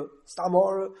Ora, Stam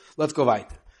Ora, let's go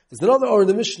weiter. There's another Ora in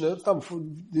the Mishnah,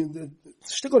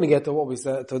 still going to get to what we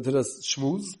said, to the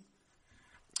Shmuz.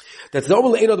 That's the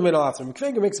Omer Le'en Odom Ein Alatzim.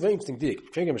 Mekveger makes a very interesting dig.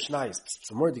 Mekveger Mishnayis,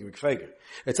 some more dig Mekveger.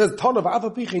 It says, Ton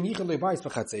V'afa Pichen Yichen Le'bayis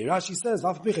V'chatzei. Rashi says,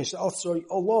 V'afa Pichen She'asroi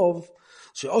Olov,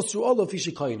 She'asru Olov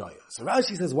Ishi Koyinaya. So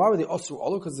Rashi says, why were they Asru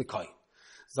Olov? Because it's a Koyin.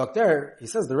 Zok there, he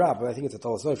says the Rab, but I think it's a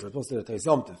Tolas Sefer, it's posted at Tais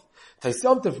Yomtiv. Tais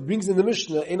Yomtiv brings in the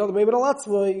Mishnah, Ein Odom Ein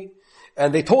Alatzim,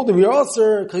 and they told him, you're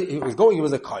Asr, he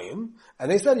was a Koyin,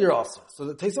 and they said, you're Asr. So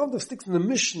the Tais Yomtiv sticks in the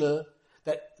Mishnah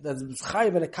that's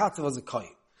Chayiv and a Katz was a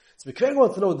Koyin. So Mekveger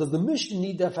wants to know, does the Mishnah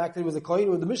need the fact that he was a Kohen,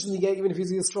 or the Mishnah Negaya even if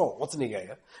he's a Yisrael? What's a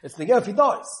Negaya? It's Negaya if he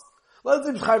dies. Let's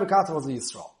say Chaim Katz was a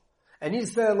Yisrael. And he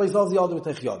said, and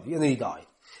then he died.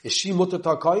 Is she mutter to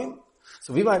a Kohen?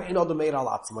 So we might not made al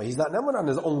atzmai. He's not never on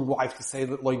his own wife to say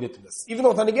that loy nitmis. Even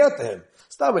though it's not Negaya to him.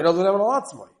 Stop it, doesn't have an al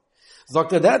atzmai.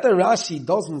 Dr. That Rashi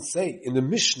doesn't say in the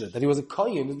Mishnah that he was a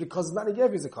Kohen is because it's not Negaya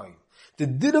if he's a Kohen. The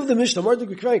din of the Mishnah, Mordek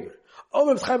Mekveger.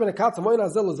 They said in the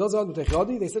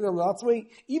Atzmai,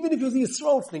 even if he was a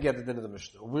Yisrael, it's Negaya the din of the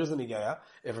Mishnah. Where's the Negaya?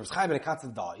 If Rav Chaim ben Katz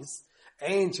dies,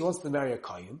 and she wants to marry a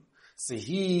Kohen, so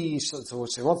she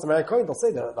wants to marry a Kohen, they'll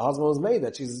say that the husband was made,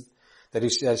 that she's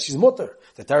mutter.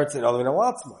 The Teretz in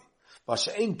Atzmai.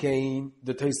 Masha'en Kain,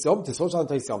 the Teisiyom, the social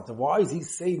Teisiyom. Why is he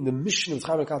saying the mission of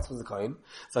Chaim Katz was the Kain?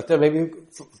 It's like that maybe,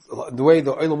 the way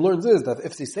the Olam learns is that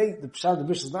if they say the Pshad, the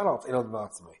mission is not out,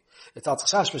 it's out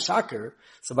Chash B'Shakar,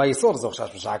 so by Yisrael it's Chash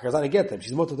B'Shakar, it's not to get them,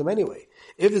 she's motor them anyway.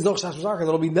 If there's no Chash B'Shakar, then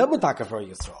it'll be Nemataka for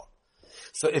Yisrael.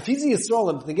 So if he's a Yisrael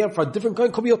and to get for a different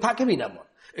Kain, could be Otaka be Neman.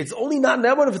 It's only not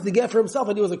Neman if it's to get for himself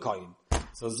and he was a Kain.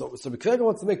 So B'Kirka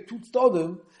wants to make two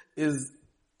Tzodim is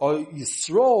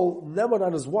Yisrael Neman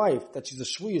on his wife that she's a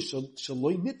Shvuya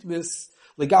Shaloi Nitmis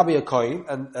Legabi a Kain,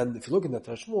 and if you look in that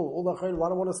Tashmul, all that Kain,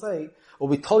 what I want to say, will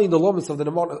be telling the lomis of the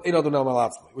Neman Ein Adon El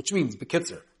Malatzmai, which means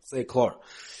Bekitzer, say Klor.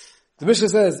 The Mishnah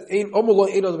says, Ein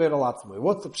Omuloi Ein Adon El Malatzmai.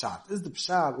 What's the Pshat? Is the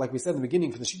Pshat, like we said in the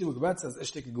beginning, from the Shittim Ukabet says,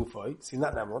 Eshtek Gufay, so he's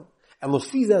not Neman, and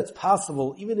Lefiza it's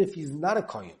possible, even if he's not a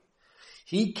Kain,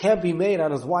 he can't be made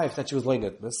on his wife that she was Loi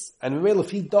Nitmis, and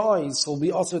if he dies, he'll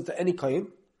be also to any Kain.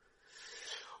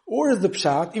 Or is the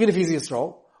Pshat, even if he's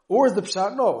Yisrael, or is the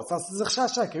Pshat, no, it's not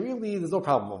Zechshashak, really, there's no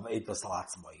problem of Eid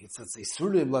Basalatzmai. It's a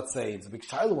Surim, let's say, it's a big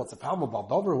Shiloh, what's the problem about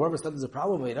Dover, whoever said there's a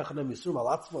problem, Eidachanam Yisurim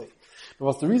Alatzmai. But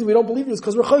what's the reason we don't believe it is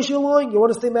because we're Chayshi lying, you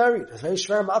want to stay married. It's very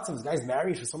shver matzav, this guy's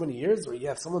married for so many years, or you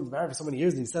have someone married for so many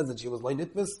years and he says that she was Loi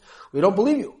Nitmis, we don't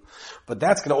believe you. But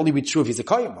that's gonna only be true if he's a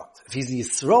Kayyim. If he's a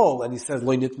Yisrael and he says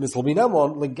Loi Nitmis, he'll be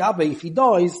Namon, Legabe, if he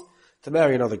dies, to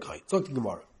marry another Kayyim. Talk to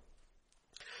Gemara.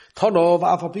 Tanov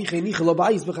afapiche nichel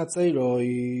bayis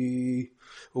bechatzeroi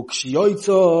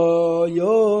ukshiyoitza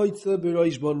yoitza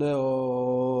beroish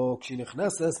boneo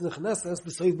kshinechneses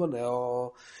besoiv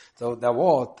boneo. So that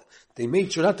what they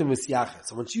made sure not to miss yachet.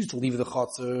 So when she used to leave the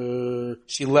chotzer,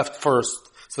 she left first,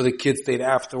 so the kids stayed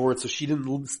afterwards. So she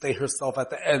didn't stay herself at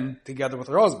the end together with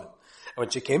her husband. And when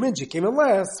she came in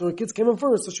last, so her kids came in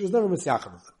first, so she was never miss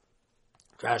yachet with them.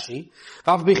 Rashi,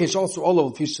 Vavbichish also all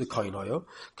of fish the kainoyo.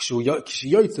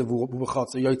 Kshiyoitze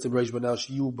v'bachatzer yoitze b'reish b'nei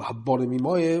shiyu b'habonim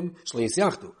imoyim shleis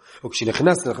yachdu.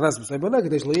 Ukshinichnas b'say b'nei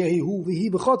kadesh leyehi hu v'hi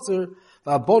b'chatzer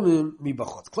v'habonim mi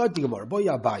b'chatz. Clark the Gemara, boy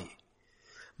Abayi.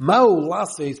 Ma'u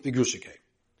laseis b'grushikei.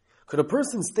 Could a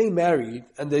person stay married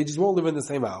and they just won't live in the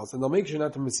same house and they'll make sure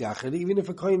not to misyachid even if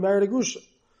a kain married a grusha?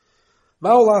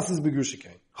 Ma'u laseis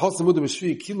b'grushikei. Hasamudu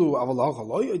b'shvi kilu avalach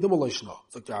aloi idum aloi shno.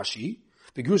 It's like Rashi.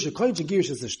 Begusha koin chagirish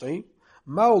is ishtay.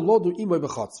 Mao lodu imoy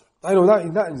bechatzer. I know that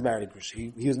he's not in married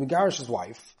grusha. He was megarish's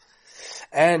wife,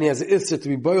 and he has an issur to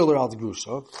be boiler out the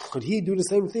grusha. Could he do the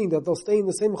same thing that they'll stay in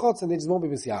the same chatz and they just won't be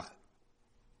misyachet?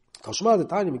 Kashma the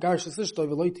tiny megarish's ishtay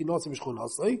veloiti nosim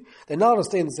b'shchunasoi. They're not going to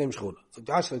stay in the same shchuna. So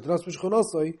Gash like nosim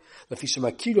b'shchunasoi lefisha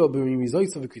makiro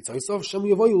b'rimizoysav v'kritzoysav shem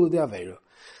yavoyu l'dei avera.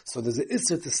 So there's an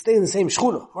issur to stay in the same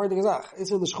shchuna. Mar the gezach.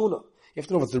 Issur in the shchuna. You have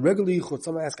to know if it's a regular yichud.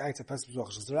 Someone asks, I to pass the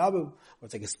Pesach Rabbim, or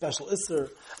it's like a special isser,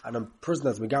 and a person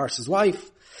that's megarish his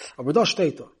wife, or b'dosh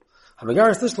teito. A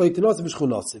megarish this like to not to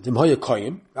b'shchunatzi. Dim hoya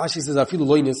koyin. Rashi says, I feel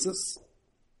loy nissus.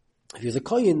 If he's a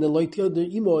koyin, then loy tiyod the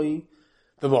imoy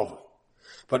b'mova.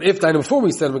 But if before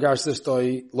we said megarish this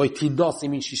toy loy tinasi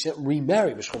means she shouldn't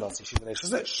remarry b'shchunatzi. She's an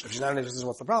eshes. If she's not an eshes,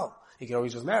 what's the problem? He can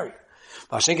always just marry her.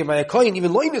 Mashenke by a coin,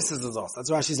 even loyness is us. That's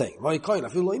what Rashi's saying. My coin, I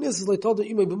feel loyness is like told the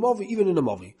imay b'mavi, even in a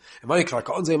mavi. And my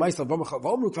krakon say myself,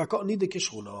 v'amru krakon need the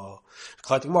kishchuna.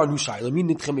 Klatimar nushai, lemin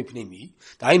nitchem ipnimi.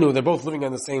 I know they're both living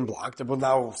on the same block. They're both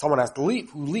now, someone has to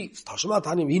leave. Who leaves? Tashma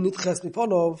tanim, he nitches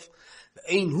miponov.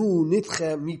 Ein hu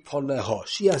nitche miponeha.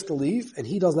 She has to leave, and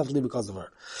he doesn't have to leave because of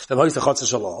her. Then how is the chatzah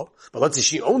shalom? But let's say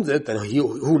she owns it, then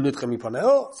who nitche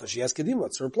miponeha? So she has kedima,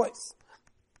 it's her place.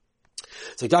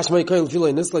 So Gash may koil feel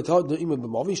in this like the imam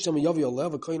b'mavi shem yavi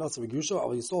olev a koin asa v'grusha al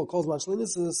yisol calls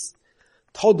machlinis is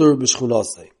toder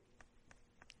b'shchunasei.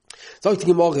 So to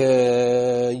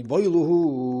Gemara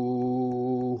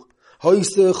yiboyluhu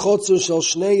hoise chotzer shel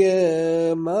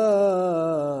shneihem.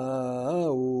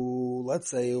 Let's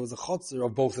say it was a chotzer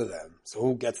of both of them. So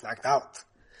who gets knocked out?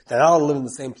 They all live in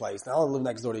the same place. They all live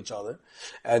next door to each other,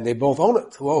 and they both own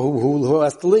it. Who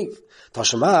has to leave?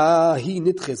 Tashema, he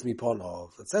nitches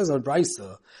miponov. It says on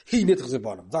Brisa, he nitches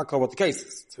miponov. Don't know what the case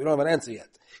is, so we don't have an answer yet.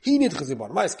 He nitches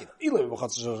miponov. Ma'askin. Ilim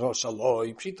b'chatz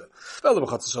shaloi pshita. V'ele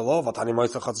b'chatz shaloi. V'tani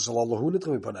ma'isa chatz shaloi lohu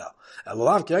nitches miponov.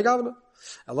 Elolav ki agavna.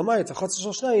 Elamai it's a chatz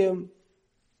shal shneim.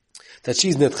 That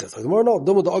she's nitches. Like more no,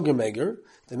 domo the ogre maker.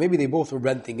 That maybe they both were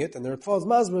renting it, and they're at Faz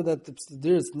Mazmer that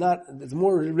there's not, it's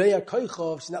more Reya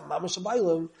Koichov, she's not Mama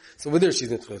Shabaylam, so with her she's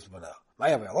nitches miponov.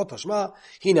 Maya ve'alot hashma,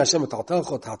 hina Hashem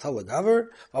etaltelcho taltel legaver,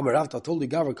 v'amarav taltel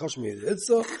legaver koshmi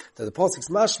yitzah, that the Pasuk's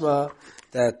mashma,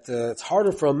 that it's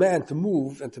harder for a man to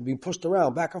move and to be pushed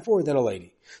around back and forth than a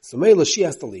lady. So Meila, she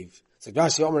has to leave. So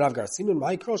Gashi amarav garsinun,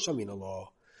 ma'ikro shamin Allah.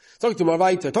 Talk to my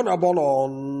weiter. We're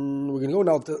going to go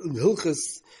now to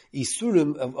Hilchis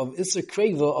Isurim of Isser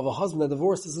Kreva of a husband that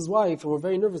divorces his wife, and we're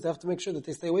very nervous. They have to make sure that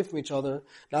they stay away from each other,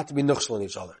 not to be nuchshel on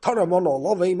each other.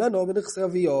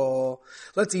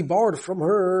 Let's see, borrowed from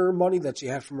her money that she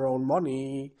had from her own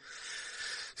money.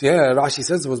 Yeah, Rashi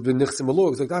says it was bin nichse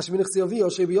melug. So Rashi bin nichse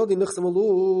avio, she bi yodi nichse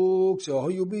melug.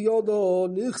 Shehoyu bi yodo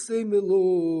nichse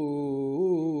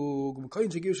melug. Kain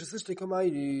she gives her sister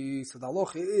kamayri. So the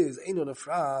halacha is einu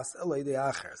nefras elay de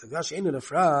acher. So Rashi einu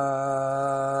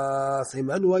nefras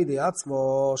himanu ay de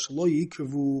atzmo shelo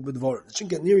yikrevu bedvar. They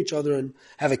shouldn't get near each other and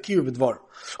have a kir bedvar.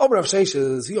 Omer Rav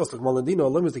Sheshes he also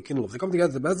maladino limits the kindle. If they come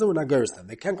together, the bezah we're not gerus them.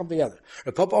 They can't come together.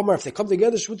 Rav Papa Omer if they come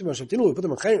together, shvutim hashavtinu we put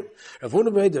them in chayim. Rav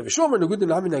Huna made the vishomer negud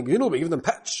nami. We give them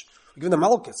patch. We give them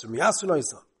malchus.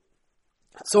 It's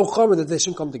so common that they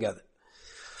shouldn't come together.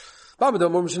 And this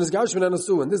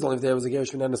is only if there was a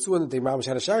Gershwin and a Su and they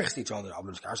had a shaykhs to each other.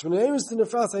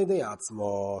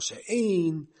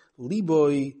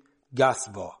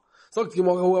 So the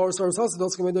Gemara who our source also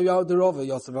does come into the Rava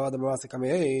Yosef the Marasa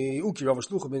Kamei Uki Rava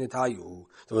Shlucha ben Itayu.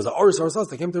 There was a Or source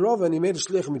that came to Rava and he made a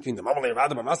shlich between them. Amalei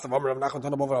Rada Mamasta Vamar Nachon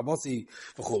Tana Bava Rabasi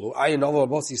v'chulu. Ayin Nova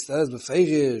Rabasi says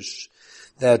b'feirish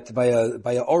that by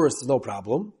a Oris is no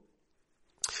problem.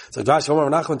 So Josh Vamar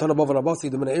Nachon Tana Bava Rabasi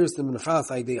the Meneirus the Menefras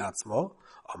Aidei Atzmo.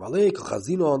 Amalei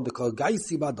Kachazino on the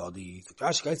Gaisi Badodi. So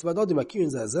Josh Gaisi Badodi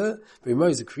Makirin Zazeh. B'Rimah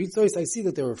is a Kritzos. I see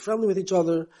that they were friendly with each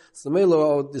other. So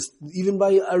Melo, even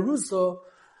by Arusa,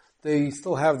 they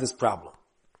still have this problem.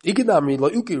 Again, he didn't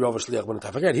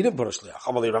put a shliach.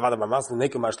 Amalei Ravada Mamas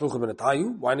Nekem Ashlucha ben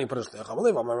Itayu. Why didn't he put a shliach?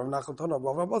 Amalei Vamar Nachon Tana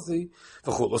Bava Rabasi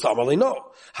v'chulu. So Amalei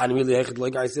no. Hani really hechid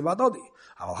like Gaisi Badodi.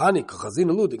 Amal Hani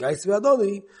Kachazino Lu the Gaisi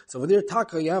Badodi. So over there,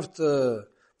 Taka, you have to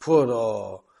put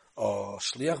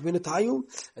shliach ben Itayu,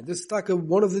 and this is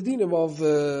one of the dinim of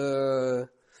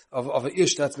a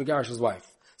ish that's Megarsh's wife.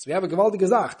 So we have a gewaltige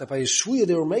Zach that by a shvuya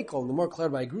they were makel, the more clear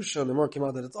by Grusha, the more came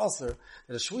out that it's aser,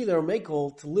 that a shvuya they were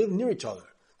makel to live near each other.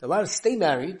 They're allowed to stay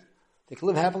married, they can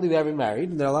live happily without married,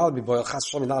 and they're allowed to be boil, chas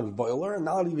shalom, not to be boiler, and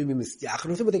not allowed to be mistyach,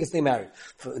 but they can stay married.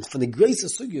 For the grace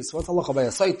of sugyas, what's halacha by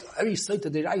a site? Every site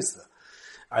of their isa.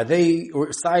 Are they,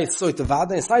 or sai soita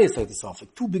vada and sai soita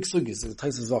safik? Two big sugyas. The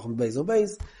Taisus Zachem Beis or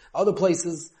Beis. Other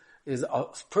places is a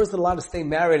person allowed to stay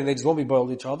married and they just won't be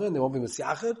boiled each other and they won't be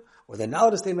misyachid, or they're not allowed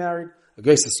to stay married. A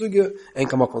grace of sugya and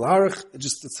kamak malharich.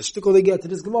 It's a shtickle they get to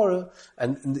this Gemara,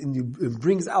 and it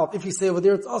brings out. If you say over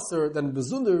there it's aser, then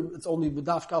bezunder it's only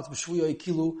bedafkal b'shvuya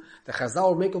ikilu. The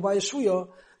chazal make by a shvuya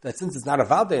that since it's not a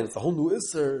vada and it's a whole new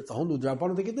iser, it's a whole new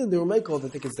drabban to get in. They will make all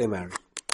that they can stay married.